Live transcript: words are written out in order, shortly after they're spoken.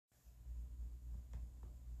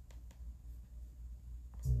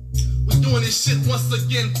this shit once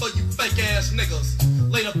again for you fake ass niggas.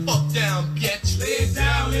 Lay the fuck down, bitch. Lay it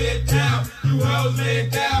down, lay it down. You hoes lay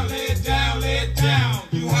it down, lay it down, lay it down.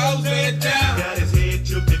 You hoes lay it down. Got his head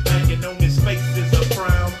tilted back and on his face is a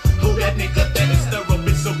frown. Who that nigga that is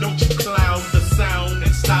thoroughbit, so don't you clown the sound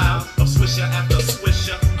and style of swisher after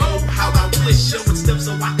swisher. Oh, how I wish yo would step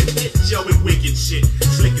so I could hit yo with wicked shit.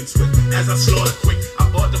 Slick and swift as I slaughter quick.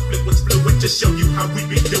 I bought the flip was fluid to show you how we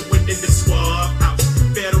be doing in the swab house.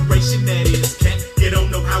 Federation that is cat. You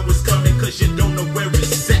don't know how it's coming cause you don't know where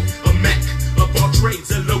it's at. A Mac, up all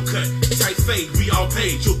trades, a low cut, tight fade, we all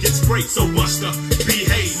paid. You'll get sprayed, so buster,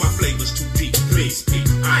 behave. My flavor's too deep, please peep.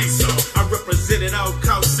 I ain't so. I represented all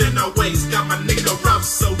costs and all ways. Got my nigga rough,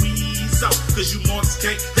 so ease up. Cause you monks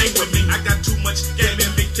can't hang with me. I got too much game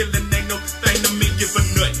in me, killing ain't no thing to me. Give a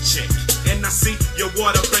nut check. And I see your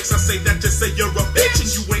water breaks. I say that to say you're a bitch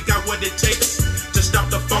and you ain't got what it takes to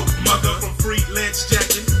stop the funk mother from freelance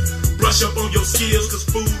jacking. Brush up on your skills, cause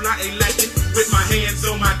fool, I ain't lacking. With my hands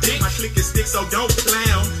on my dick, my click is stick, so don't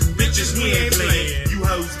clown. Bitches, we ain't playing. You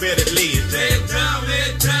hoes better lay it down. Lay it down, lay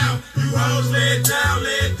it down. You hoes lay it down,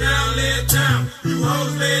 lay it down, lay it down. You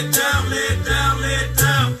hoes lay it down, lay it down, lay it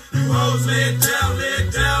down. You hoes lay it down, lay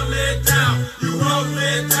it down, lay it down. You hoes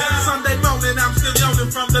lay it down. Sunday morning, I'm still yawning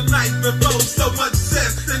from the night before. So much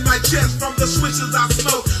zest in my chest from the switches I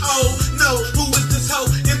smoke. Oh no, who is this hoe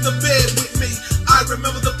in the bed with me? I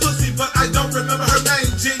remember the pussy, but I don't remember her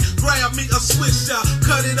name, G. Grab me a swisher,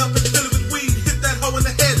 cut it up and fill it with weed. Hit that hoe in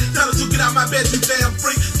the head, tell her to get out my bed, you damn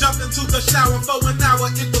freak. Jumped into the shower for an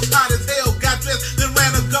hour, it was hot as hell. Got dressed, then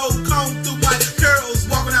ran a gold comb through my curls.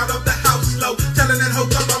 Walking out of the house slow, telling that hoe,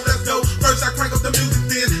 come on, let's go. First I crank up the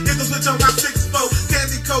music, then hit the switch on my 6-4.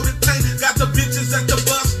 Candy-coated paint, got the bitches at the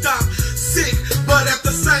bus stop. Sick, but at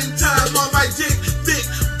the same time on my dick thick.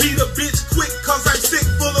 Beat a bitch quick, cause I'm sick,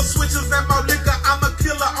 full of switches and more liquor. I'm a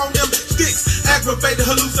killer on them sticks. Aggravated,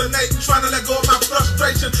 hallucinating, trying to let go of my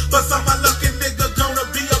frustration. But some unlucky nigga gonna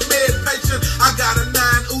be a med patient. I got a 9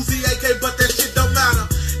 Uzi AK, but that shit don't matter.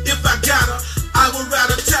 If I got her, I would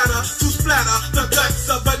rather tatter to splatter the guts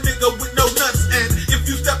of a nigga with no nuts. And if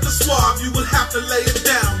you step to swab, you will have to lay it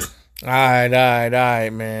down.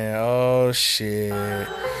 Alright, man. Oh, shit.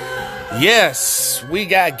 Yes, we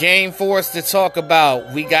got Game Force to talk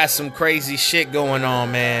about. We got some crazy shit going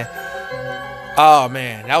on, man. Oh,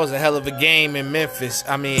 man. That was a hell of a game in Memphis.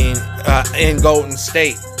 I mean, in Golden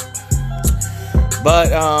State.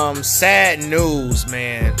 But, sad news,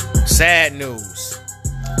 man. Sad news.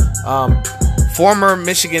 Former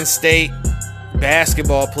Michigan State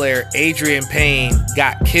basketball player Adrian Payne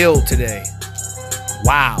got killed today.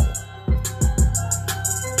 Wow.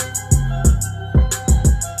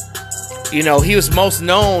 You know, he was most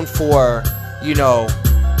known for, you know,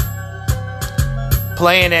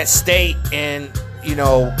 playing at State and, you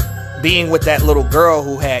know, being with that little girl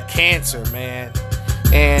who had cancer, man.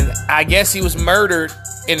 And I guess he was murdered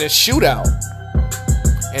in a shootout.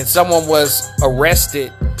 And someone was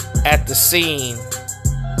arrested at the scene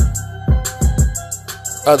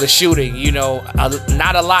of the shooting. You know,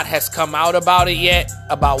 not a lot has come out about it yet,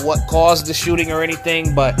 about what caused the shooting or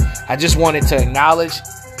anything, but I just wanted to acknowledge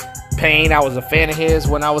Payne. I was a fan of his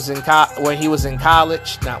when I was when he was in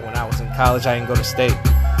college. Not when I was in college. I didn't go to State.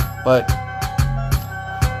 But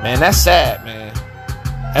man, that's sad, man.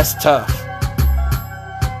 That's tough.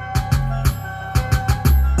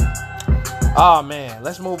 Oh man,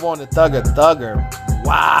 let's move on to Thugger Thugger.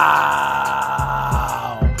 Wow.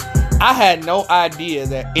 I had no idea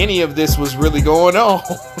that any of this was really going on.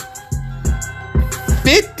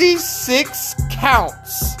 56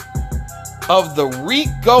 counts of the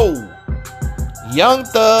RICO, Young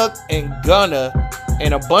Thug and Gunna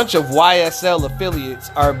and a bunch of YSL affiliates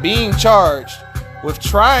are being charged with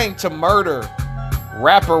trying to murder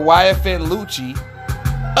rapper YFN Lucci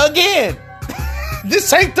again.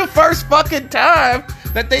 This ain't the first fucking time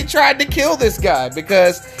that they tried to kill this guy,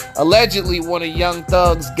 because allegedly one of Young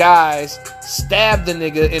Thug's guys stabbed the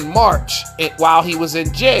nigga in March while he was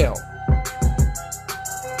in jail.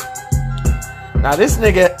 Now this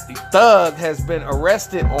nigga Thug has been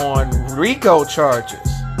arrested on RICO charges.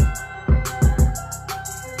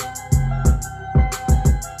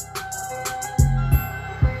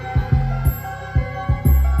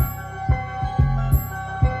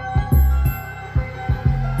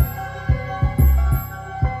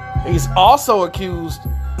 He's also accused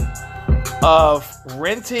of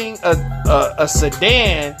renting a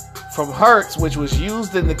sedan from Hertz, which was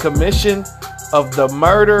used in the commission of the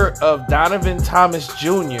murder of Donovan Thomas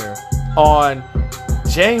Jr. on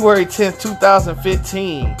January 10th,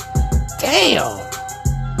 2015. Damn.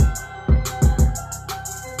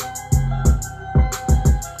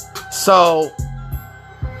 So,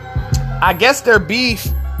 I guess their beef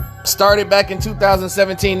started back in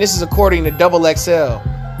 2017. This is according to Double XL,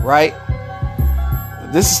 right?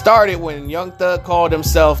 This started when Young Thug called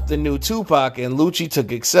himself the new Tupac, and Lucci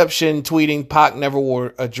took exception, tweeting Pac never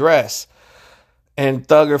wore a dress. And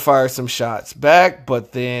Thugger fired some shots back,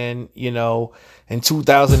 but then, you know, in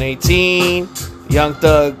 2018, Young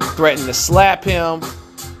Thug threatened to slap him.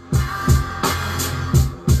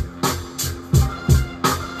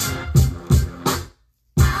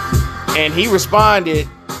 And he responded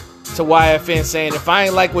to YFN saying, if I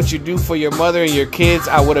ain't like what you do for your mother and your kids,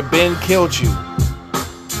 I would have been killed you.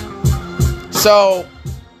 So,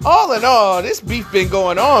 all in all, this beef been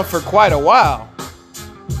going on for quite a while.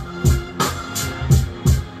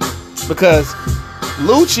 Because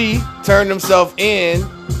Lucci turned himself in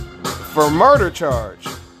for murder charge.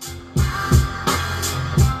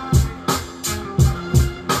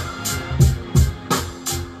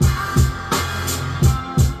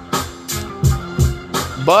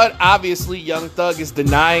 But obviously Young Thug is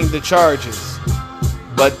denying the charges.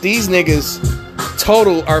 But these niggas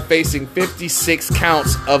total are facing 56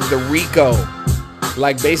 counts of the RICO.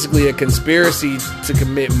 Like basically a conspiracy to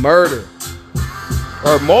commit murder.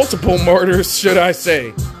 Or multiple murders, should I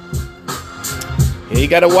say. Yeah, you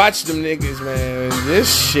gotta watch them niggas, man.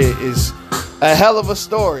 This shit is a hell of a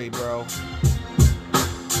story, bro.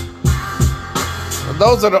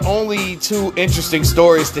 Those are the only two interesting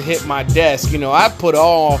stories to hit my desk. You know, I put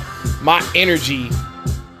all my energy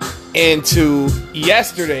into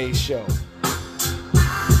yesterday's show.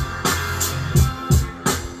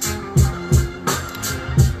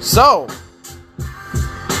 So,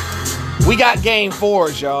 we got game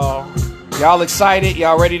 4s, y'all. Y'all excited?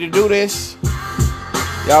 Y'all ready to do this?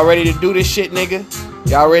 Y'all ready to do this shit, nigga?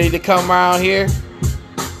 Y'all ready to come around here?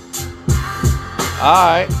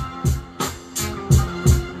 Alright.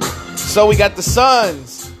 So we got the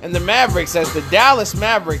Suns and the Mavericks as the Dallas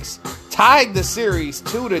Mavericks tied the series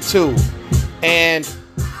 2-2. And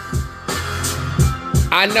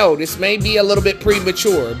I know this may be a little bit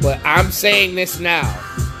premature, but I'm saying this now.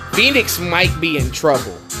 Phoenix might be in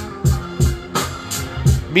trouble.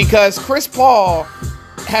 Because Chris Paul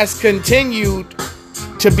has continued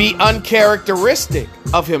to be uncharacteristic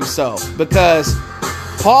of himself. Because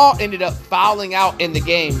Paul ended up fouling out in the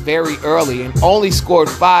game very early and only scored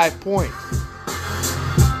 5 points.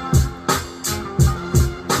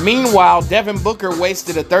 Meanwhile, Devin Booker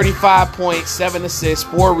wasted a 35-point, 7-assist,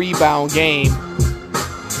 4-rebound game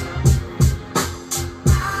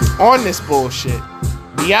on this bullshit.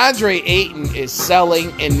 DeAndre Ayton is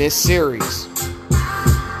selling in this series.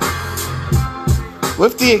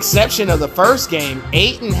 With the exception of the first game,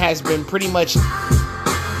 Ayton has been pretty much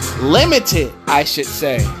limited, I should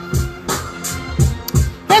say.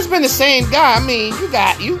 Has been the same guy. I mean,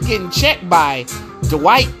 you getting checked by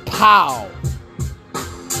Dwight Powell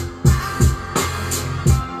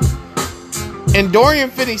and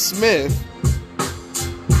Dorian Finney-Smith.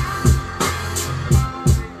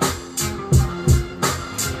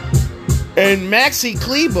 And Maxi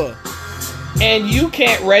Kleber. And you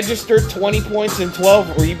can't register 20 points and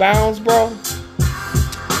 12 rebounds, bro.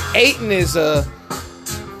 Ayton is a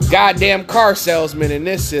goddamn car salesman in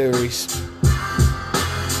this series.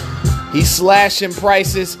 He's slashing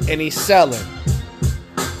prices and he's selling.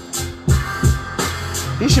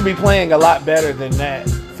 He should be playing a lot better than that.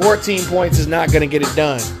 14 points is not going to get it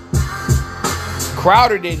done.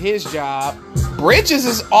 Crowder did his job. Bridges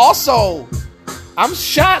is also... I'm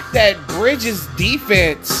shocked that Bridges'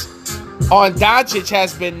 defense on Doncic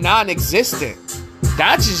has been non-existent.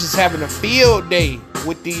 Doncic is having a field day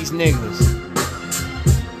with these niggas.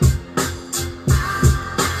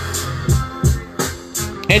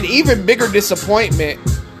 And even bigger disappointment,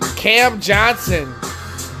 Cam Johnson.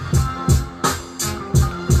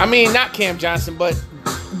 I mean, not Cam Johnson, but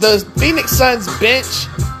the Phoenix Suns bench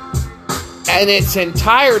in its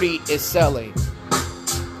entirety is selling.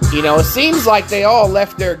 You know, it seems like they all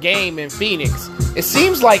left their game in Phoenix. It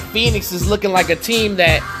seems like Phoenix is looking like a team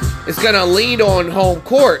that is going to lean on home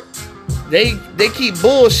court. They keep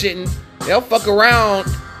bullshitting. They'll fuck around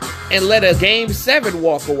and let a Game 7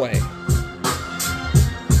 walk away.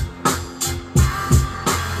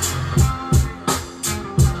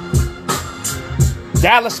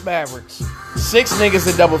 Dallas Mavericks. 6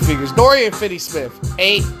 niggas in double figures. Dorian Finney-Smith.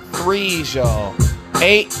 8 threes, y'all.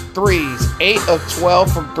 8 threes. 8 of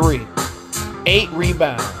 12 from 3. 8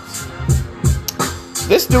 rebounds.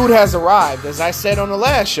 This dude has arrived, as I said on the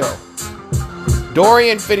last show.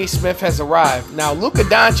 Dorian Finney-Smith has arrived. Now, Luka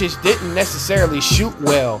Doncic didn't necessarily shoot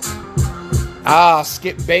well.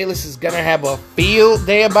 Skip Bayless is going to have a field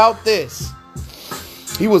day about this.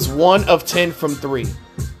 He was 1 of 10 from 3.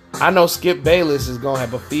 I know Skip Bayless is going to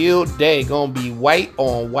have a field day. Going to be white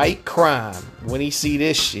on white crime when he see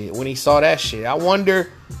this shit. When he saw that shit. I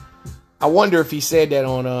wonder if he said that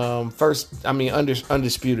on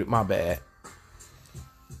Undisputed. My bad.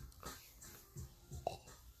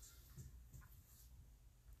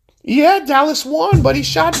 Yeah, Dallas won, but he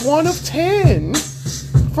shot 1 of 10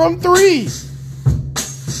 from 3.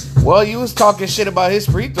 Well, you was talking shit about his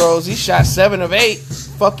free throws. He shot 7 of 8.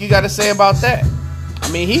 Fuck you got to say about that?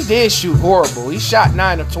 I mean, he did shoot horrible. He shot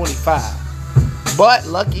 9 of 25. But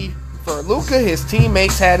lucky for Luka, his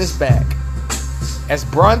teammates had his back, as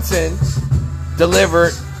Brunson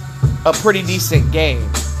delivered a pretty decent game.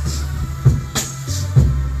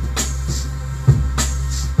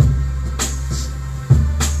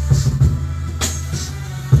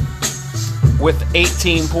 With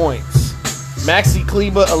 18 points. Maxi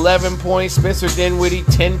Kleber, 11 points. Spencer Dinwiddie,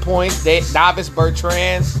 10 points. Davis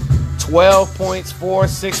Bertans, 12 points,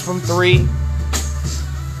 6 from 3.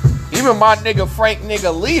 Even my nigga Frank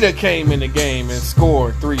nigga Lita came in the game and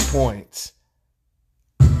scored 3 points.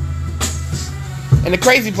 And the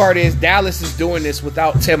crazy part is Dallas is doing this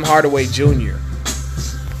without Tim Hardaway Jr.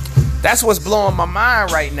 That's what's blowing my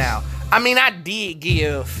mind right now. I mean, I did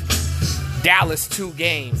give Dallas 2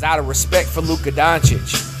 games out of respect for Luka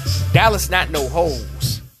Doncic. Dallas not no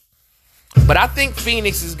hoes. But I think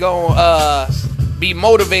Phoenix is going to be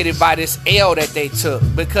motivated by this L that they took.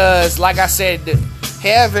 Because, like I said,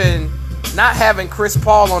 not having Chris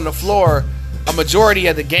Paul on the floor a majority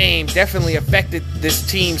of the game definitely affected this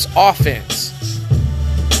team's offense.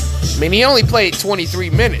 I mean, he only played 23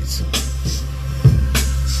 minutes.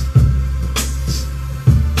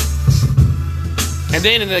 And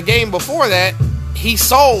then in the game before that, he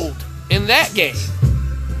sold in that game.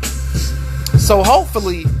 So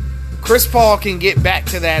hopefully, Chris Paul can get back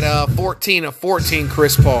to that 14 of 14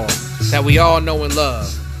 Chris Paul that we all know and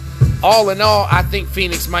love. All in all, I think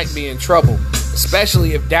Phoenix might be in trouble,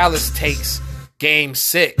 especially if Dallas takes Game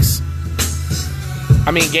 5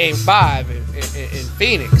 in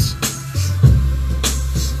Phoenix.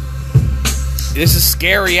 This is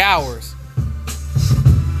scary hours.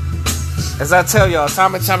 As I tell y'all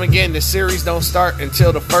time and time again, the series don't start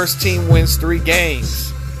until the first team wins 3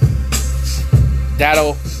 games.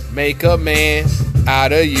 That'll make a man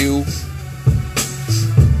out of you.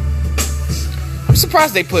 I'm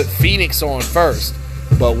surprised they put Phoenix on first,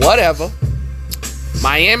 but whatever.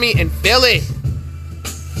 Miami and Philly.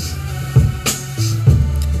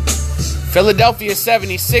 Philadelphia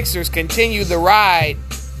 76ers continue the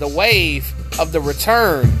wave of the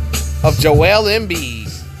return of Joel Embiid.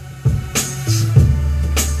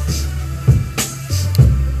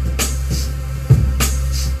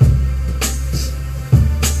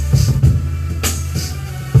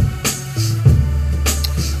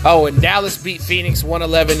 Oh, and Dallas beat Phoenix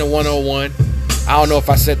 111-101. I don't know if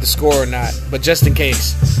I said the score or not, but just in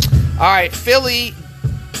case. All right, Philly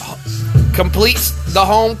completes the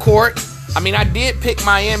home court. I mean, I did pick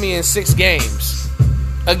Miami in 6 games.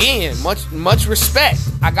 Again, much respect.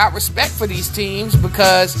 I got respect for these teams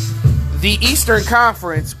because the Eastern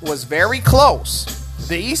Conference was very close.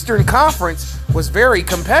 The Eastern Conference was very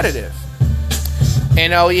competitive.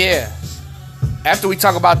 And oh yeah, after we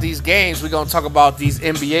talk about these games, we're going to talk about these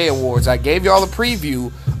NBA awards. I gave y'all a preview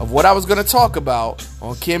of what I was going to talk about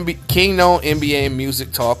on King Known NBA and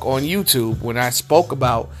Music Talk on YouTube when I spoke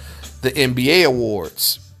about the NBA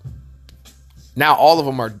awards. Now all of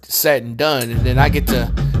them are said and done, and then I get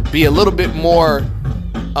to be a little bit more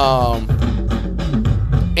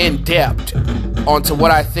in depth onto what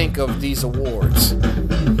I think of these awards.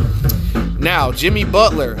 Now, Jimmy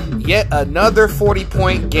Butler, yet another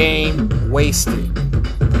 40-point game wasted.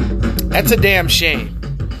 That's a damn shame.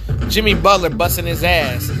 Jimmy Butler busting his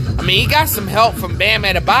ass. I mean, he got some help from Bam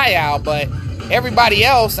Adebayo, but everybody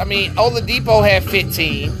else, I mean, Oladipo had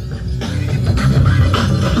 15.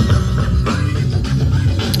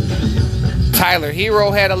 Tyler Hero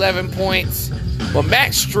had 11 points. But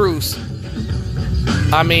Max Strus,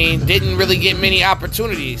 I mean, didn't really get many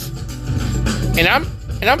opportunities. And I'm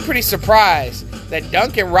pretty surprised that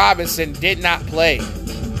Duncan Robinson did not play.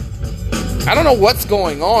 I don't know what's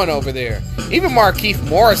going on over there. Even Markieff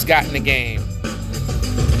Morris got in the game.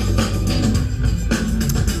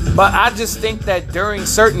 But I just think that during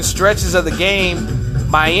certain stretches of the game,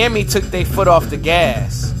 Miami took their foot off the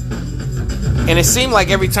gas. And it seemed like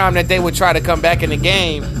every time that they would try to come back in the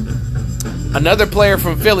game, another player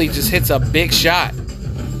from Philly just hits a big shot.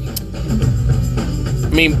 I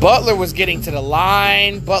mean, Butler was getting to the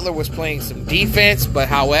line. Butler was playing some defense. But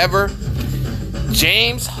however,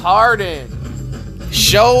 James Harden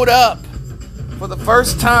showed up for the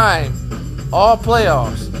first time all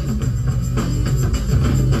playoffs.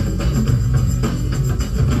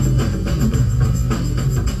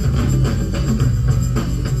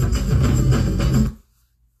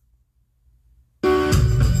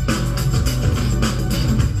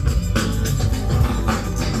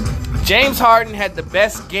 James Harden had the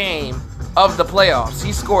best game of the playoffs.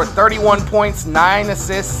 He scored 31 points, 9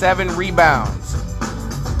 assists, 7 rebounds.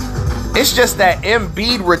 It's just that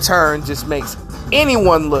Embiid return just makes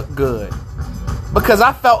anyone look good. Because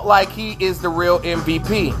I felt like he is the real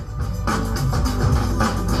MVP.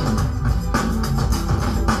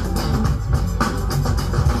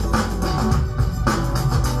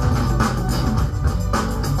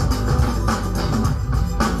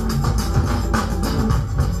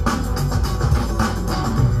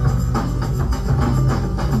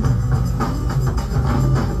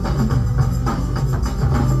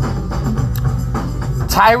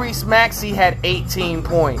 Tyrese Maxey had 18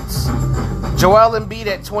 points. Joel Embiid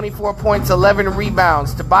at 24 points, 11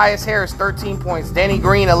 rebounds. Tobias Harris, 13 points. Danny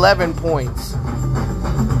Green, 11 points.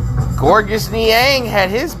 Gorgeous Niang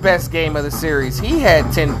had his best game of the series. He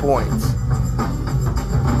had 10 points.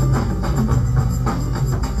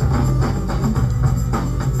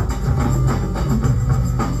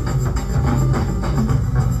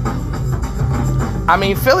 I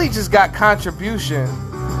mean, Philly just got contribution.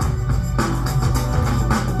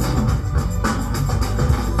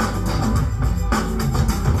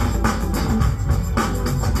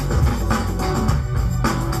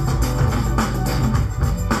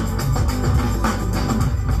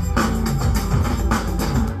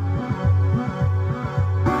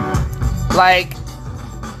 Like,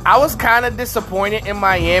 I was kind of disappointed in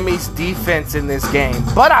Miami's defense in this game.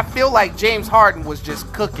 But I feel like James Harden was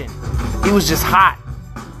just cooking. He was just hot.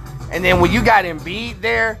 And then when you got Embiid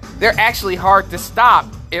there, they're actually hard to stop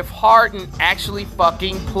if Harden actually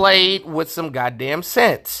fucking played with some goddamn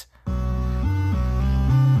sense.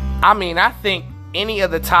 I mean, I think any of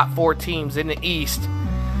the top 4 teams in the East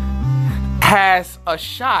has a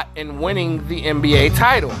shot in winning the NBA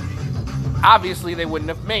title. Obviously, they wouldn't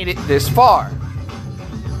have made it this far.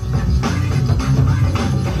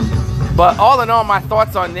 But all in all, my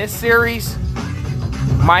thoughts on this series,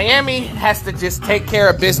 Miami has to just take care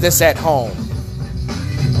of business at home.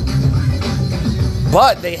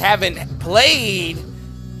 But they haven't played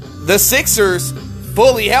the Sixers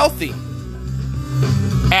fully healthy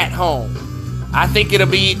at home. I think it'll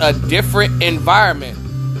be a different environment.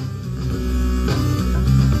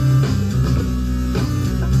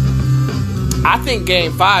 I think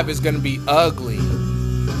Game 5 is going to be ugly.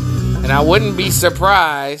 And I wouldn't be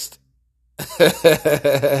surprised.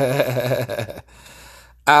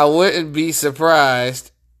 I wouldn't be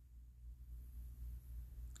surprised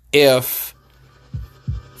if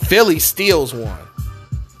Philly steals one.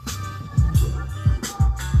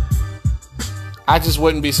 I just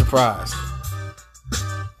wouldn't be surprised.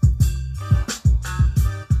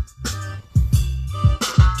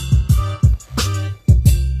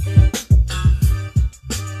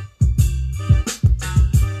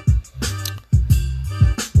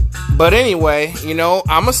 But anyway, you know,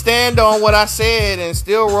 I'm going to stand on what I said and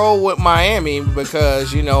still roll with Miami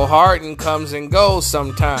because, you know, Harden comes and goes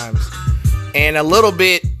sometimes. And a little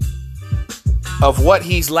bit of what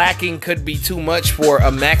he's lacking could be too much for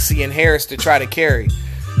a Maxey and Harris to try to carry.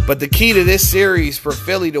 But the key to this series for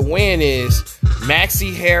Philly to win is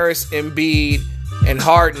Maxey, Harris, Embiid, and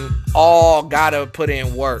Harden all got to put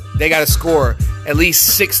in work. They got to score at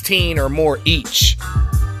least 16 or more each.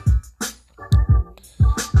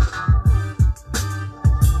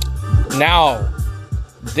 Now,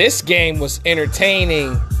 this game was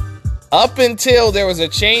entertaining up until there was a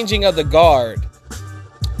changing of the guard.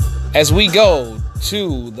 As we go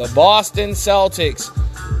to the Boston Celtics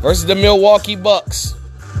versus the Milwaukee Bucks.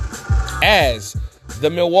 As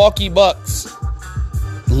the Milwaukee Bucks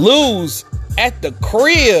lose at the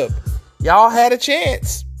crib. Y'all had a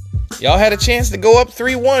chance. Y'all had a chance to go up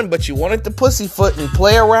 3-1, but you wanted to pussyfoot and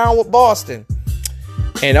play around with Boston.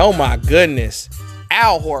 And oh my goodness,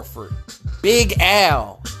 Al Horford. Big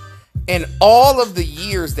Al, in all of the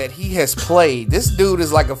years that he has played, this dude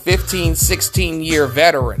is like a 15, 16-year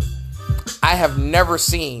veteran. I have never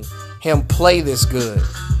seen him play this good.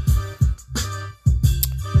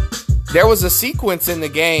 There was a sequence in the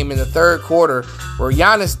game in the third quarter where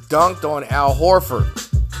Giannis dunked on Al Horford.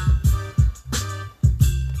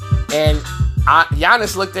 And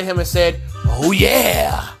Giannis looked at him and said, "Oh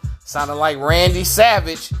yeah." Sounded like Randy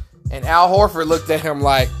Savage. And Al Horford looked at him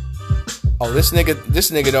like, "Oh, this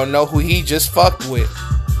nigga don't know who he just fucked with.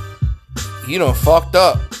 He done fucked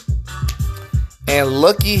up." And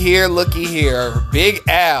looky here, Big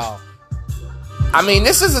Al. I mean,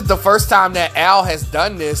 this isn't the first time that Al has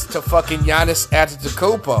done this to fucking Giannis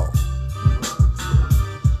Antetokounmpo.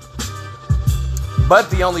 But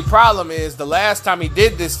the only problem is the last time he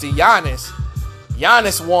did this to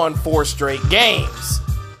Giannis won 4 straight games.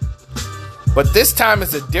 But this time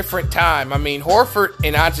is a different time. I mean, Horford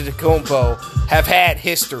and Antetokounmpo have had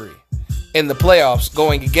history in the playoffs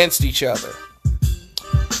going against each other.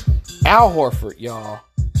 Al Horford, y'all.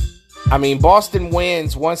 I mean, Boston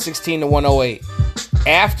wins 116-108.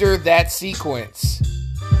 After that sequence,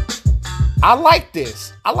 I like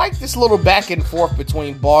this. I like this little back and forth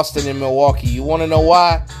between Boston and Milwaukee. You want to know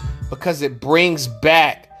why? Because it brings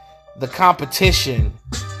back the competition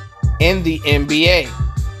in the NBA.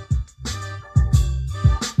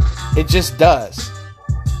 It just does.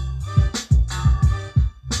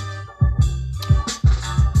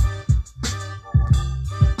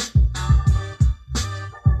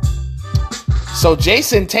 So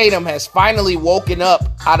Jason Tatum has finally woken up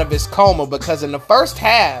out of his coma, because in the first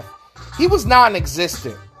half, he was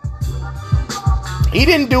non-existent. He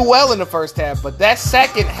didn't do well in the first half, but that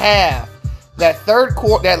second half, that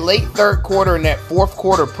late third quarter and that fourth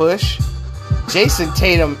quarter push, Jason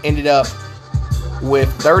Tatum ended up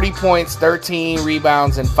with 30 points, 13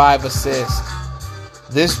 rebounds, and 5 assists.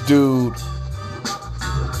 This dude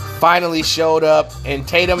finally showed up, and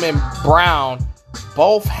Tatum and Brown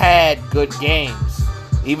both had good games.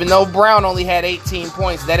 Even though Brown only had 18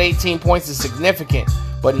 points, that 18 points is significant.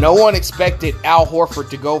 But no one expected Al Horford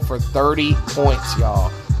to go for 30 points, y'all.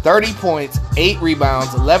 30 points, 8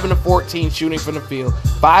 rebounds, 11 of 14 shooting from the field,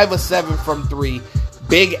 5 of 7 from 3.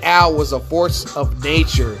 Big Al was a force of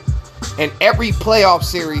nature. And every playoff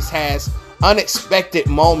series has unexpected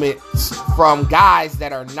moments from guys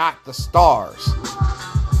that are not the stars.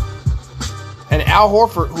 And Al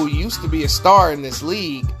Horford, who used to be a star in this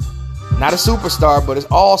league, not a superstar, but an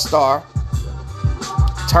all-star,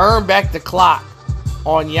 turned back the clock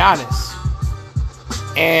on Giannis.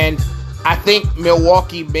 And I think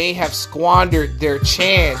Milwaukee may have squandered their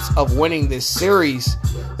chance of winning this series.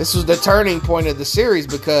 This was the turning point of the series,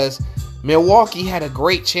 because Milwaukee had a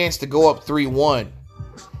great chance to go up 3-1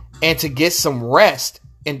 and to get some rest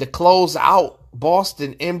and to close out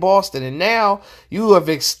Boston in Boston. And now you have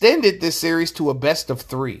extended this series to a best of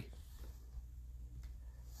 3.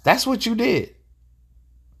 That's what you did.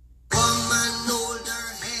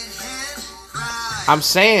 I'm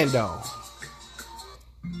saying, though.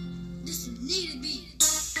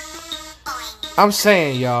 I'm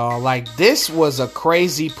saying, y'all, like, this was a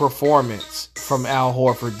crazy performance from Al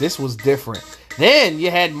Horford. This was different. Then you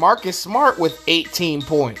had Marcus Smart with 18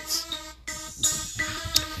 points.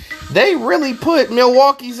 They really put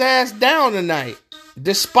Milwaukee's ass down tonight,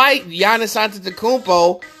 despite Giannis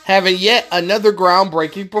Antetokounmpo having yet another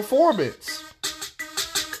groundbreaking performance.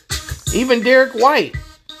 Even Derek White.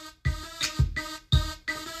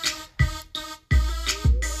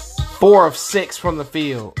 4 of 6 from the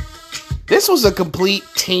field. This was a complete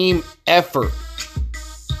team effort.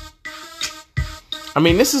 I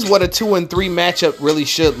mean, this is what a 2-3 matchup really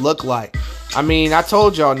should look like. I mean, I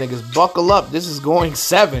told y'all niggas, buckle up. This is going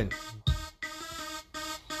 7.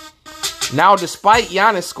 Now, despite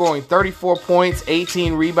Giannis scoring 34 points,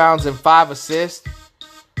 18 rebounds, and 5 assists,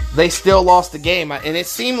 they still lost the game. And it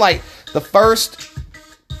seemed like the first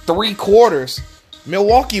 3 quarters,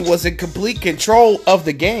 Milwaukee was in complete control of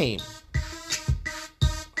the game.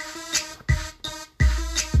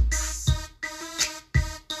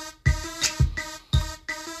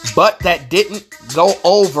 But that didn't go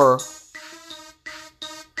over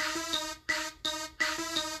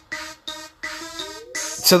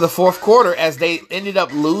to the fourth quarter, as they ended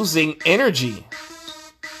up losing energy.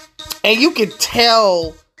 And you could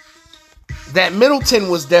tell that Middleton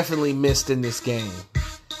was definitely missed in this game.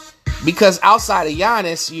 Because outside of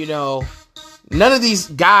Giannis, you know, none of these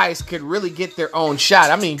guys could really get their own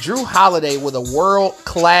shot. I mean, Drew Holiday with a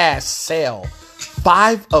world-class sale.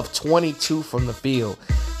 5 of 22 from the field.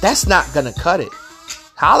 That's not going to cut it.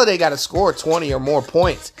 Holiday got to score 20 or more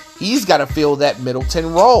points. He's got to fill that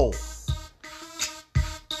Middleton role.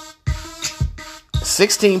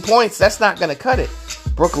 16 points, that's not going to cut it.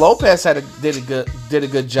 Brook Lopez did a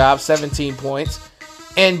good job, 17 points.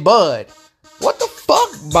 And Bud, what the fuck,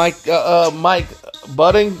 Mike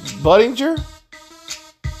Budinger?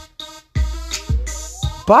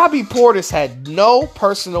 Bobby Portis had no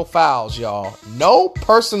personal fouls, y'all. No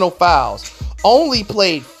personal fouls. Only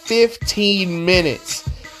played 15 minutes.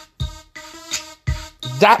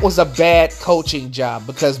 That was a bad coaching job,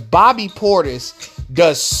 because Bobby Portis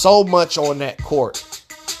does so much on that court.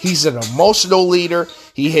 He's an emotional leader.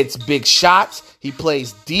 He hits big shots. He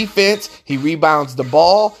plays defense. He rebounds the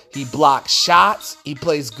ball. He blocks shots. He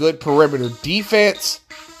plays good perimeter defense.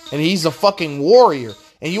 And he's a fucking warrior.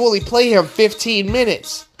 And you only play him 15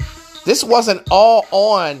 minutes. This wasn't all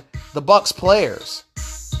on the Bucks players.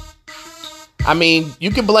 I mean,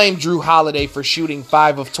 you can blame Drew Holiday for shooting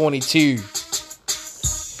 5 of 22.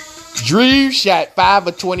 Drew shot 5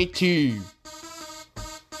 of 22.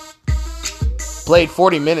 Played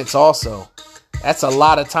 40 minutes also. That's a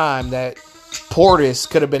lot of time that Portis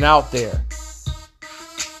could have been out there.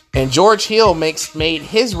 And George Hill made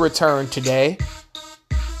his return today.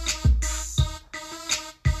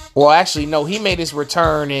 Well, actually, no, he made his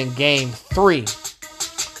return in game 3.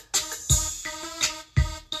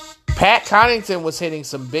 Pat Connaughton was hitting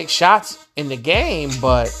some big shots in the game,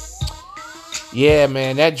 but yeah,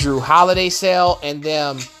 man, that Drew Holiday sale and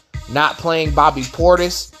them not playing Bobby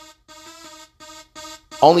Portis,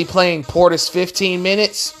 only playing Portis 15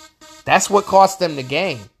 minutes, that's what cost them the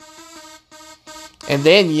game. And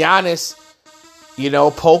then Giannis,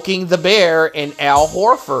 poking the bear and Al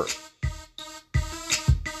Horford.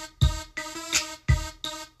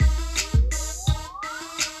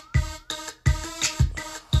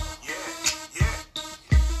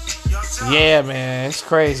 Yeah, man, it's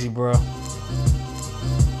crazy, bro.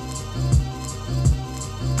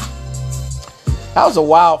 That was a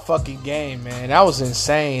wild fucking game, man. That was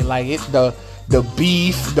insane. Like the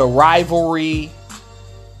beef, the rivalry.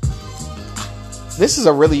 This is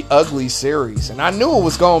a really ugly series, and I knew it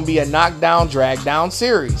was going to be a knockdown, drag down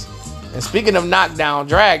series. And speaking of knockdown,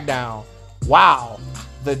 drag down, wow,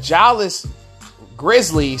 the Jollis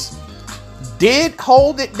Grizzlies did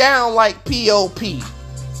hold it down like P.O.P.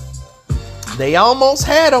 They almost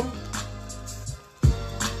had him.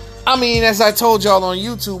 I mean, as I told y'all on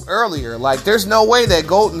YouTube earlier, like, there's no way that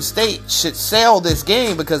Golden State should sell this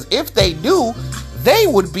game, because if they do, they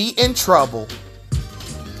would be in trouble.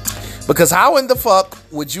 Because how in the fuck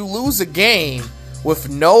would you lose a game with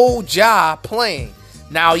no Ja playing?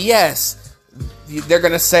 Now, yes, they're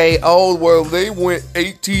going to say, oh, well, they went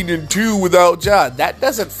 18-2 without Ja. That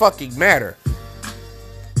doesn't fucking matter.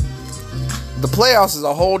 The playoffs is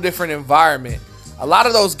a whole different environment. A lot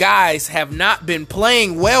of those guys have not been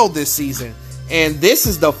playing well this season. And this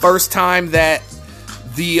is the first time that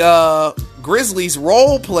the Grizzlies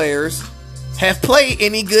role players have played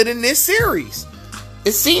any good in this series.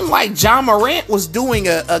 It seemed like Ja Morant was doing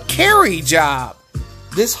a carry job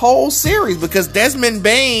this whole series, because Desmond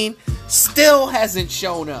Bane still hasn't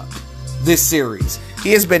shown up this series.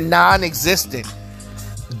 He has been non-existent.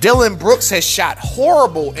 Dylan Brooks has shot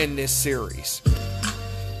horrible in this series.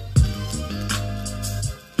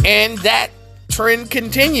 And that trend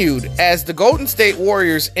continued as the Golden State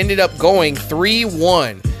Warriors ended up going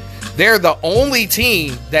 3-1. They're the only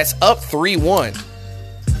team that's up 3-1.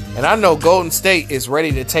 And I know Golden State is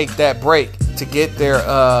ready to take that break to get their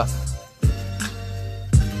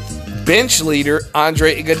bench leader,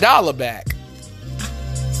 Andre Iguodala, back.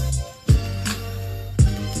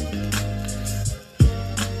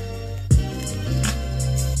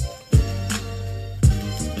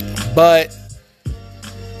 But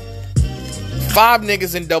 5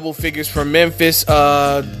 niggas in double figures from Memphis.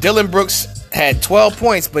 Dylan Brooks had 12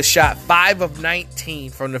 points, but shot 5 of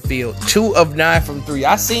 19 from the field. 2 of 9 from 3.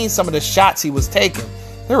 I seen some of the shots he was taking.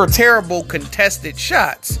 They were terrible contested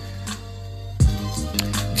shots.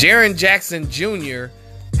 Jaren Jackson Jr.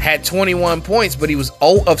 had 21 points, but he was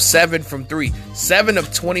 0 of 7 from 3. 7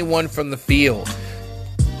 of 21 from the field.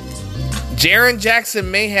 Jaren Jackson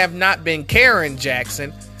may have not been Karen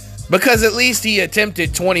Jackson, because at least he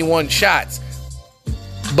attempted 21 shots.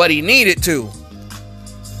 But he needed to.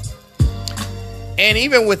 And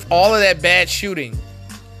even with all of that bad shooting,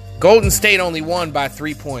 Golden State only won by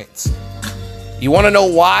 3 points. You want to know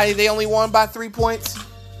why they only won by 3 points?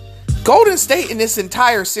 Golden State in this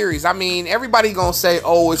entire series, I mean, everybody gonna say,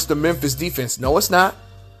 oh, it's the Memphis defense. No, it's not.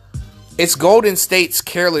 It's Golden State's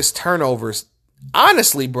careless turnovers.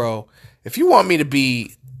 Honestly, bro, if y'all want me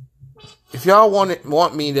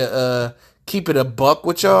to keep it a buck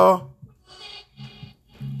with y'all,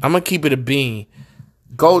 I'm going to keep it a bean.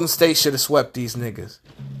 Golden State should have swept these niggas.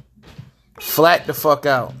 Flat the fuck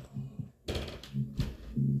out.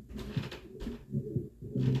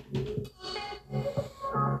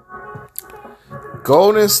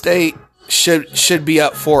 Golden State should be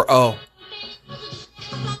up 4-0.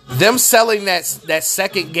 Them selling that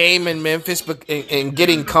second game in Memphis and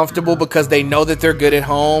getting comfortable because they know that they're good at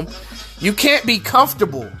home. You can't be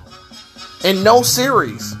comfortable in no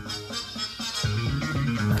series.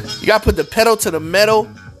 You got to put the pedal to the metal.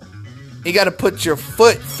 You got to put your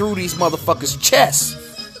foot through these motherfuckers' chests.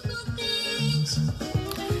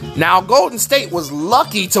 Now, Golden State was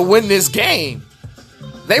lucky to win this game.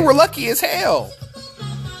 They were lucky as hell.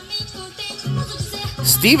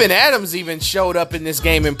 Steven Adams even showed up in this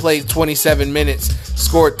game and played 27 minutes.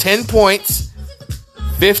 Scored 10 points,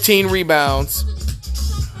 15 rebounds.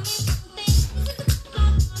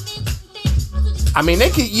 I mean, they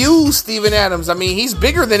could use Steven Adams. I mean, he's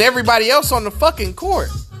bigger than everybody else on the fucking court.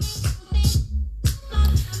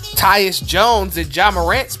 Tyus Jones at Ja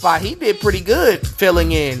Morant's spot, he did pretty good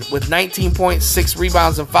filling in with 19.6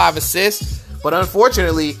 rebounds and 5 assists. But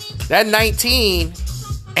unfortunately, that 19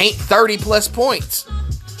 ain't 30 plus points.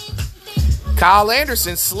 Kyle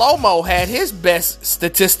Anderson, slow-mo, had his best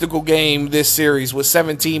statistical game this series with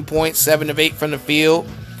 17 points, 7 of 8 from the field,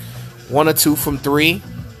 1 of 2 from 3.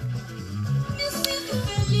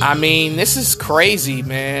 I mean, this is crazy,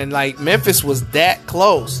 man. Like, Memphis was that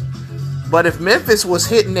close. But if Memphis was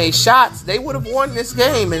hitting their shots, they would have won this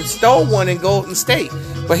game and stole one in Golden State.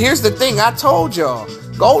 But here's the thing, I told y'all,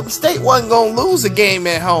 Golden State wasn't going to lose a game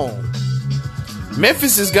at home.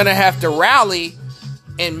 Memphis is going to have to rally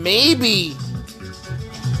and maybe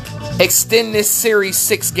extend this series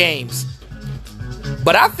 6 games.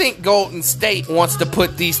 But I think Golden State wants to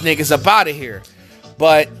put these niggas up out of here.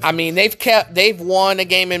 But, I mean, they've won a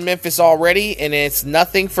game in Memphis already, and it's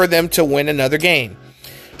nothing for them to win another game.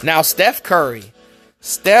 Now, Steph Curry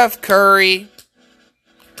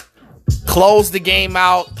closed the game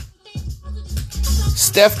out.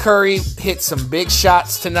 Steph Curry hit some big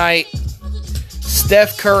shots tonight.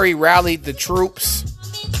 Steph Curry rallied the troops.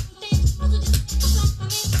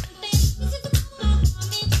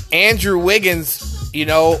 Andrew Wiggins,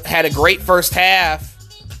 had a great first half.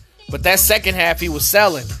 But that second half, he was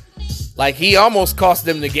selling. Like, he almost cost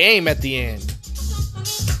them the game at the end.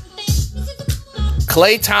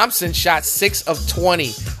 Klay Thompson shot 6 of 20.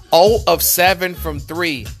 0 of 7 from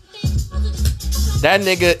 3. That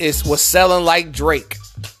nigga was selling like Drake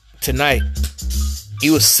tonight. He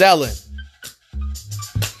was selling.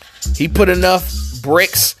 He put enough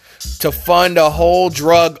bricks to fund a whole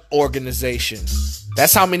drug organization.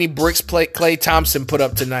 That's how many bricks Klay Thompson put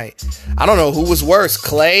up tonight. I don't know who was worse,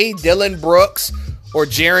 Klay, Dylan Brooks, or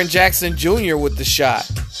Jaren Jackson Jr. with the shot.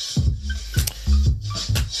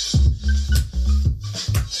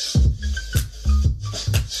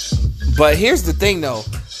 But here's the thing, though.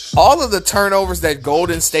 All of the turnovers that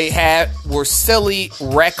Golden State had were silly,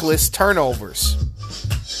 reckless turnovers.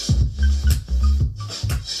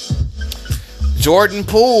 Jordan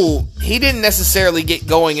Poole, he didn't necessarily get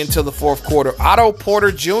going until the fourth quarter. Otto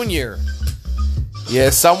Porter Jr. Yeah,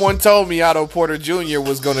 someone told me Otto Porter Jr.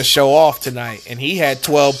 was going to show off tonight, and he had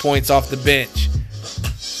 12 points off the bench.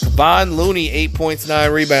 Kevon Looney, 8 points,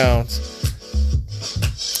 9 rebounds.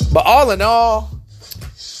 But all in all,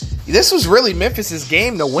 this was really Memphis'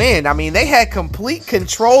 game to win. I mean, they had complete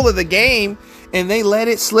control of the game, and they let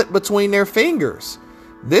it slip between their fingers.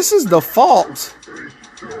 This is the fault.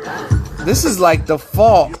 This is like the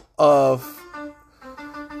fault of,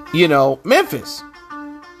 Memphis.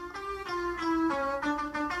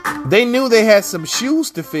 They knew they had some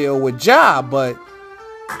shoes to fill with Ja, but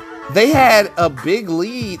they had a big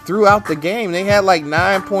lead throughout the game. They had like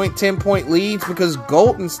 9-point, 10-point leads because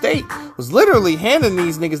Golden State was literally handing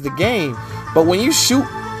these niggas the game. But when you shoot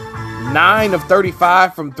 9 of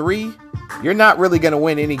 35 from 3, you're not really going to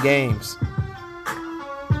win any games.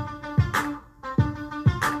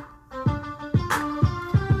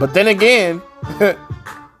 But then again,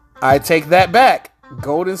 I take that back.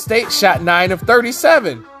 Golden State shot 9 of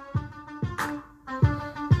 37.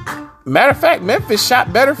 Matter of fact, Memphis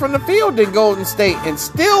shot better from the field than Golden State and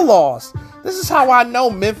still lost. This is how I know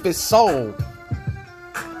Memphis sold.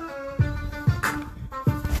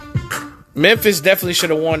 Memphis definitely should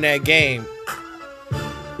have won that game.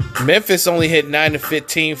 Memphis only hit 9 of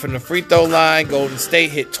 15 from the free throw line. Golden State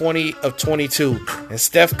hit 20 of 22. And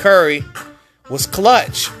Steph Curry was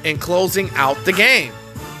clutch in closing out the game.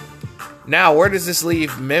 Now, where does this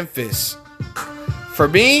leave Memphis? For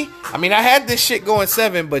me, I mean, I had this shit going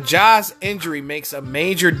 7, but Ja's injury makes a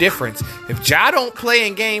major difference. If Ja don't play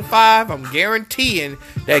in Game 5, I'm guaranteeing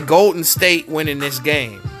that Golden State winning this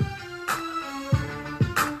game.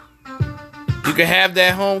 You can have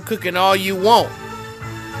that home cooking all you want.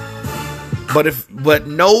 But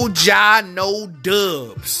no Ja, no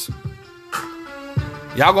dubs.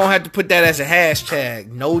 Y'all gonna have to put that as a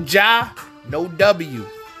hashtag. No Ja, no W.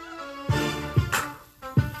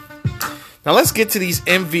 Now let's get to these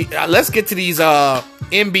NBA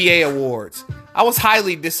awards. I was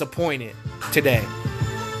highly disappointed today.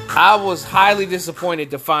 I was highly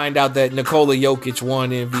disappointed to find out that Nikola Jokic won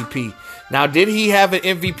MVP. Now, did he have an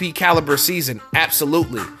MVP caliber season?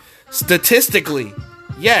 Absolutely. Statistically,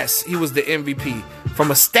 yes, he was the MVP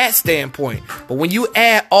from a stat standpoint. But when you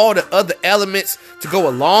add all the other elements to go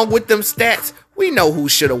along with them stats, we know who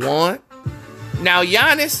should have won. Now,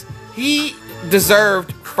 Giannis, he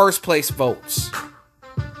deserved first place votes.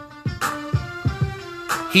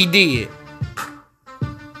 He did.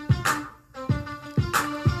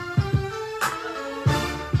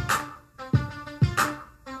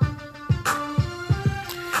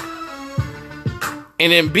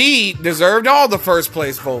 And Embiid deserved all the first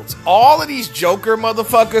place votes. All of these Joker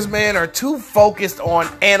motherfuckers, man, are too focused on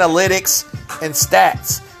analytics and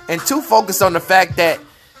stats. And too focused on the fact that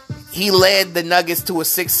he led the Nuggets to a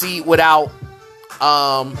 6th seed without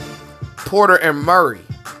Porter and Murray.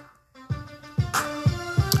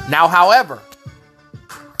 Now, however,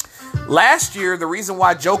 last year, the reason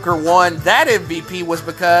why Joker won that MVP was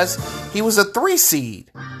because he was a 3 seed.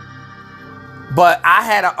 But I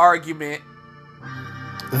had an argument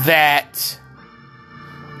that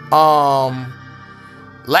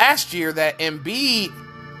last year that Embiid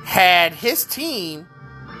had his team,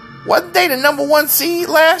 wasn't they the number 1 seed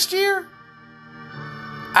last year?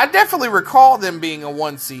 I definitely recall them being a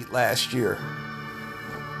 1 seed last year.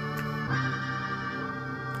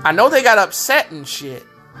 I know they got upset and shit.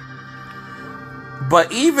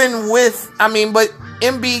 But even with, but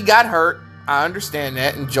Embiid got hurt. I understand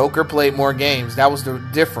that. And Joker played more games. That was the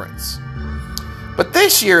difference. But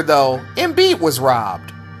this year, though, Embiid was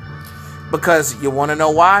robbed. Because you want to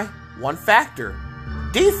know why? One factor.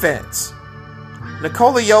 Defense.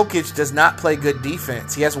 Nikola Jokic does not play good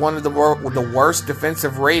defense. He has one of the worst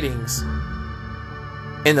defensive ratings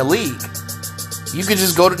in the league. You could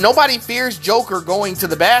just go to... Nobody fears Joker going to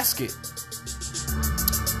the basket.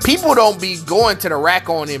 People don't be going to the rack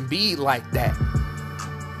on Embiid like that.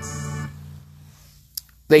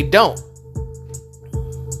 They don't.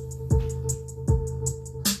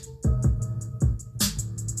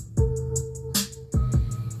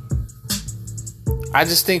 I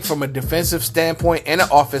just think from a defensive standpoint and an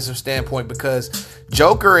offensive standpoint, because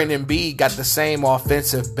Joker and Embiid got the same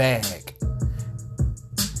offensive bag.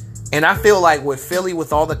 And I feel like with Philly,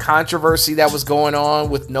 with all the controversy that was going on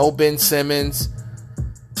with no Ben Simmons,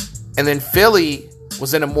 and then Philly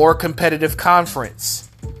was in a more competitive conference.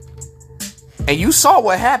 And you saw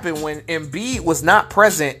what happened when Embiid was not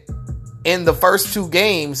present in the first 2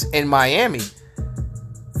 games in Miami.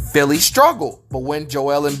 Philly struggled. But when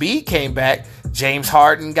Joel Embiid came back, James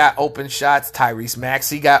Harden got open shots. Tyrese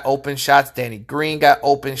Maxey got open shots. Danny Green got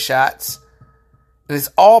open shots. And it's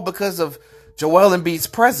all because of Joel Embiid's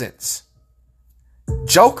presence.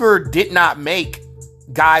 Joker did not make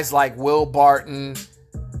guys like Will Barton,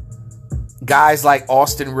 guys like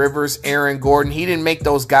Austin Rivers, Aaron Gordon. He didn't make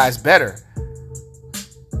those guys better.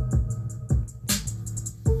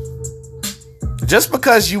 Just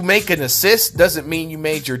because you make an assist doesn't mean you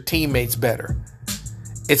made your teammates better.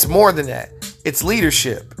 It's more than that. It's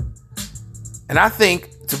leadership. And I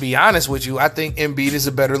think, to be honest with you, I think Embiid is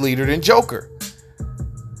a better leader than Joker.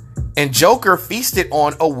 And Joker feasted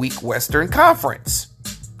on a weak Western Conference.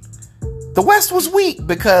 The West was weak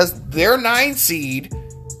because their 9 seed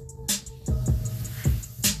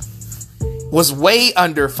was way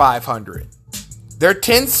under 500. Their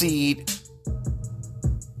 10 seed,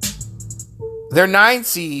 their 9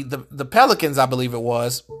 seed, the Pelicans, I believe it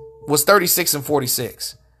was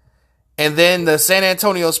 36-46. And then the San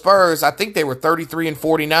Antonio Spurs, I think they were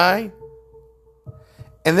 33-49.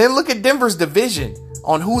 And then look at Denver's division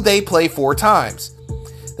on who they play 4 times.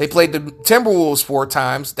 They played the Timberwolves 4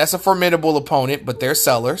 times. That's a formidable opponent, but they're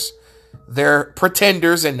sellers. They're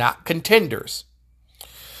pretenders and not contenders.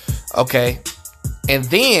 Okay. And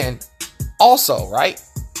then also, right?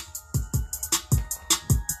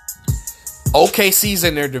 OKC's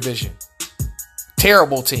in their division.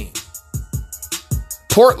 Terrible team.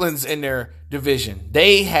 Portland's in their division.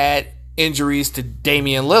 They had injuries to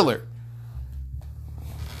Damian Lillard.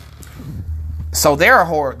 So they're a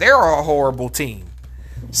horrible team.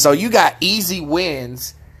 So you got easy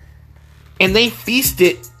wins. And they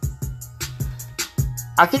feasted.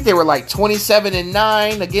 I think they were like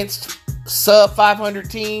 27-9 against sub 500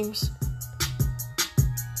 teams.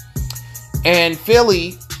 And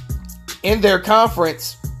Philly, in their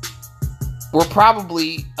conference, were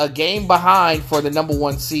probably a game behind for the number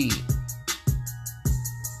 1 seed.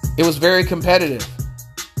 It was very competitive.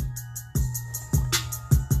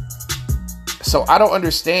 So I don't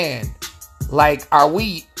understand. Like,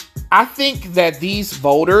 I think that these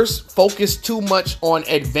voters focus too much on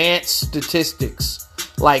advanced statistics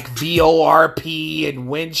like VORP and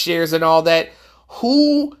win shares and all that.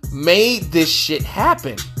 Who made this shit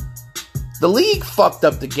happen? The league fucked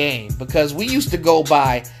up the game because we used to go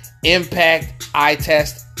by impact, eye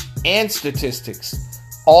test, and statistics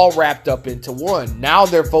all wrapped up into one. Now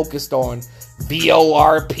they're focused on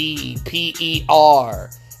VORP, PER,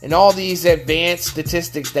 and all these advanced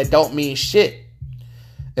statistics that don't mean shit.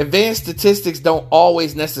 Advanced statistics don't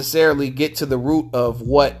always necessarily get to the root of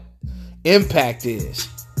what impact is.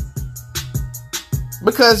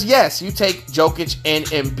 Because yes, you take Jokic and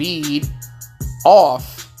Embiid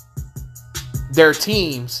off their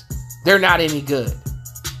teams, they're not any good.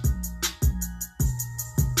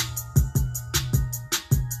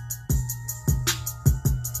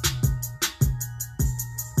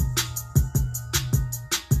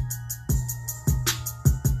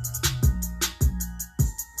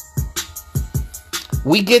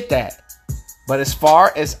 We get that. But as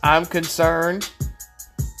far as I'm concerned,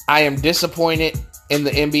 I am disappointed in the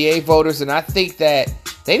NBA voters, and I think that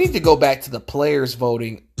they need to go back to the players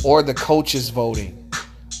voting or the coaches voting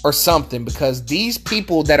or something, because these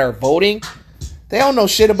people that are voting, they don't know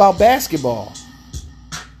shit about basketball.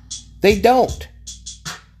 They don't.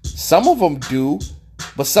 Some of them do,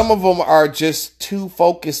 but some of them are just too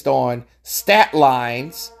focused on stat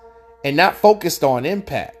lines and not focused on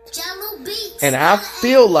impact. And I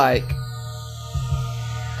feel like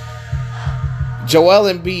Joel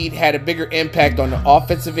Embiid had a bigger impact on the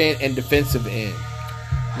offensive end and defensive end.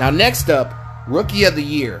 Now, next up, Rookie of the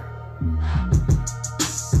Year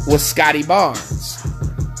was Scotty Barnes.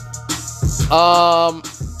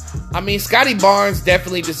 Scotty Barnes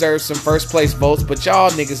definitely deserves some first place votes, but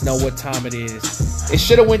y'all niggas know what time it is. It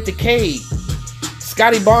should have went to Cade.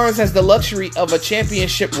 Scotty Barnes has the luxury of a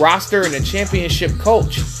championship roster and a championship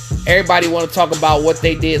coach. Everybody want to talk about what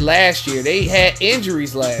they did last year. They had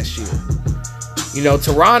injuries last year. You know,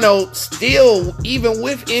 Toronto still, even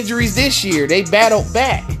with injuries this year, they battled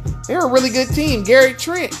back. They're a really good team. Gary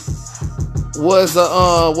Trent was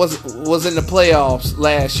in the playoffs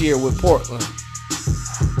last year with Portland.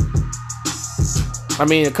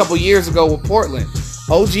 A couple years ago with Portland.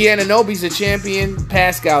 OG Anunoby's a champion.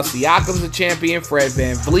 Pascal Siakam's a champion. Fred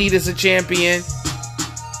VanVleet is a champion.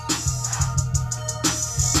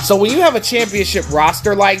 So when you have a championship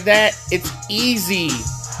roster like that, it's easy.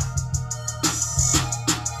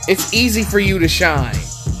 It's easy for you to shine.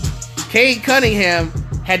 Cade Cunningham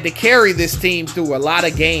had to carry this team through a lot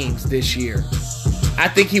of games this year. I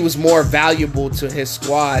think he was more valuable to his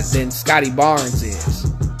squad than Scotty Barnes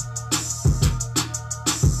is.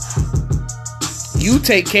 You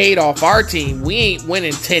take Cade off our team, we ain't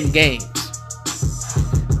winning 10 games.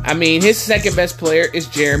 His second best player is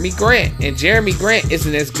Jeremy Grant. And Jeremy Grant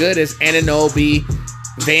isn't as good as Anunoby,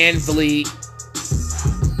 VanVleet,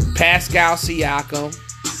 Pascal Siakam.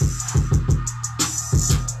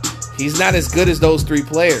 He's not as good as those three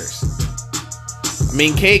players.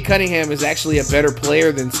 Cade Cunningham is actually a better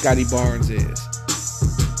player than Scotty Barnes is.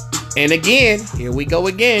 And again, here we go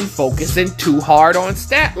again, focusing too hard on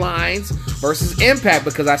stat lines versus impact,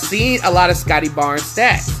 because I've seen a lot of Scotty Barnes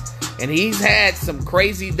stats. And he's had some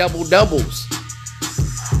crazy double-doubles.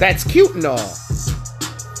 That's cute and all.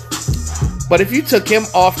 But if you took him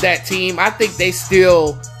off that team, I think they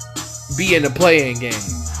still be in the play-in game.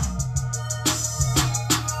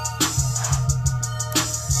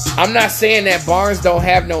 I'm not saying that Barnes don't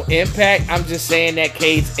have no impact. I'm just saying that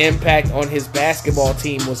Cade's impact on his basketball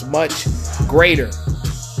team was much greater.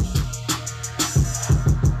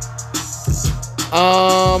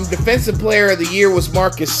 Defensive player of the year was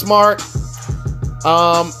Marcus Smart.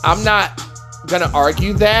 I'm not gonna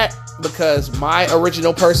argue that, because my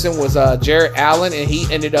original person was Jarrett Allen, and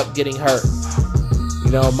he ended up getting hurt.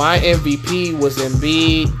 My MVP was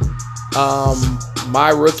Embiid. My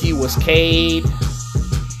rookie was Cade.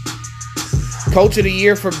 Coach of the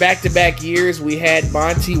year for back-to-back years, we had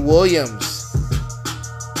Monty Williams.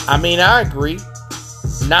 I agree.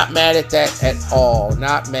 Not mad at that at all.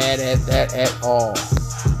 Not mad at that at all.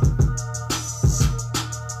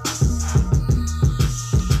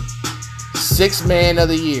 Sixth man of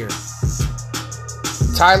the year,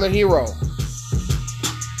 Tyler Hero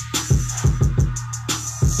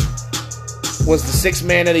was the sixth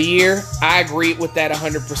man of the year. I agreed with that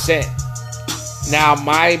 100%. Now,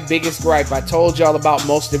 my biggest gripe, I told y'all about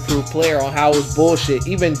most improved player on how it was bullshit.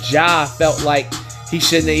 Even Ja felt like he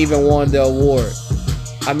shouldn't have even won the award.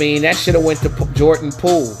 That should have went to Jordan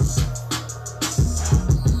Poole.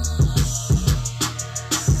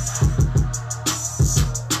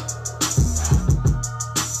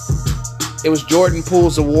 It was Jordan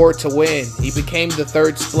Poole's award to win. He became the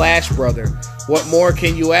third Splash Brother. What more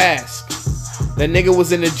can you ask? That nigga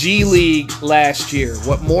was in the G League last year.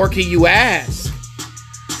 What more can you ask?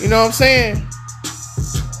 You know what I'm saying?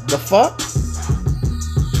 The fuck?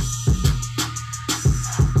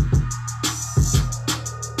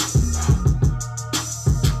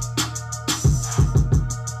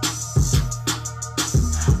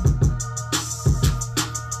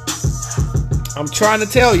 I'm trying to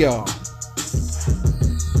tell y'all.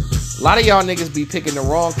 A lot of y'all niggas be picking the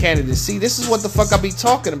wrong candidates. See, this is what the fuck I be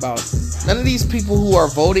talking about. None of these people who are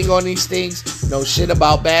voting on these things know shit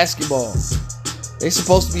about basketball. They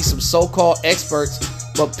supposed to be some so-called experts,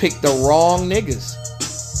 but pick the wrong niggas.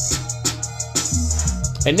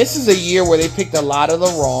 And this is a year where they picked a lot of the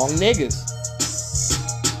wrong niggas.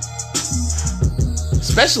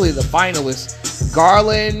 Especially the finalists.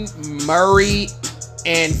 Garland, Murray,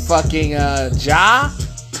 and fucking Ja.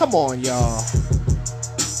 Come on, y'all.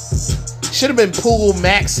 Should have been Poole,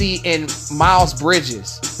 Maxey, and Miles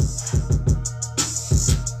Bridges.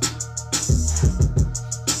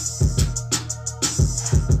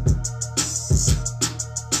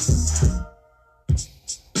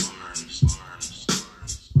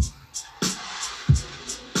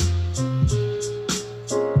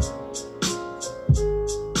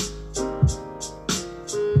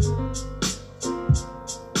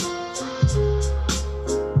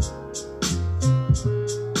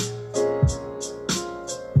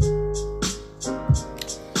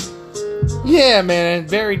 Yeah, man,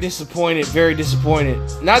 very disappointed, very disappointed.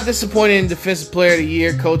 Not disappointed in Defensive Player of the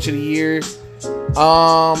Year, Coach of the Year.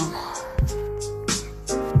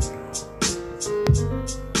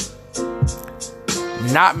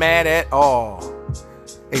 Not mad at all.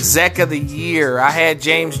 Exec of the Year, I had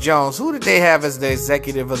James Jones. Who did they have as the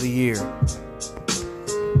Executive of the Year?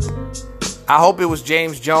 I hope it was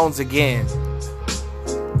James Jones again.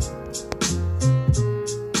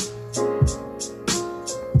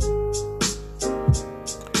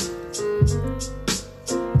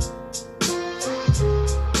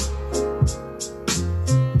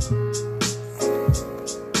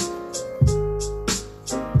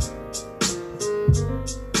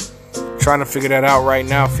 Trying to figure that out right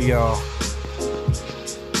now for y'all.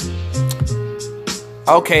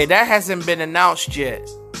 Okay, that hasn't been announced yet.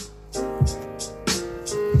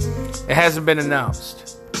 It hasn't been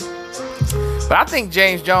announced. But I think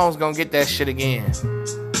James Jones gonna get that shit again.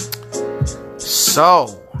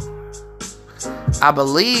 So, I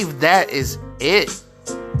believe that is it.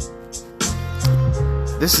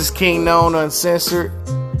 This is King Known Uncensored.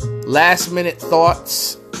 Last minute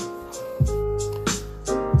thoughts.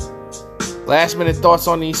 Last minute thoughts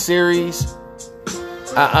on these series.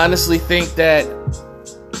 I honestly think that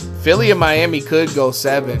Philly and Miami could go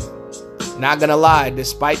 7. Not gonna lie,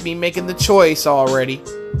 despite me making the choice already.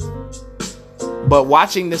 But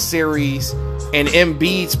watching the series and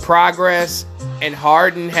Embiid's progress and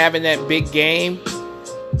Harden having that big game,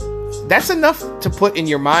 that's enough to put in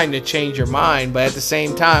your mind to change your mind. But at the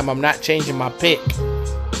same time, I'm not changing my pick.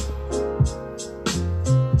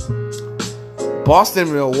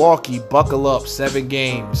 Boston, Milwaukee, buckle up, 7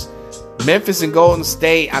 games. Memphis and Golden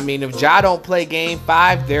State, I mean, if Ja don't play game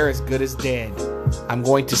 5, they're as good as dead. I'm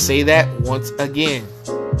going to say that once again.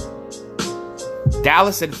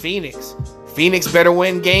 Dallas and Phoenix. Phoenix better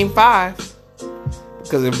win game 5.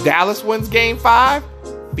 Because if Dallas wins game 5,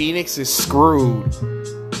 Phoenix is screwed.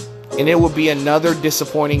 And it will be another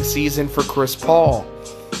disappointing season for Chris Paul.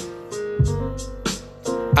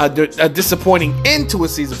 A disappointing end to a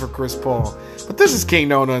season for Chris Paul. But this is King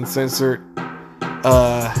Known Uncensored.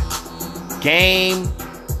 Game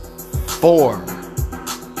 4.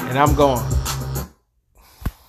 And I'm going.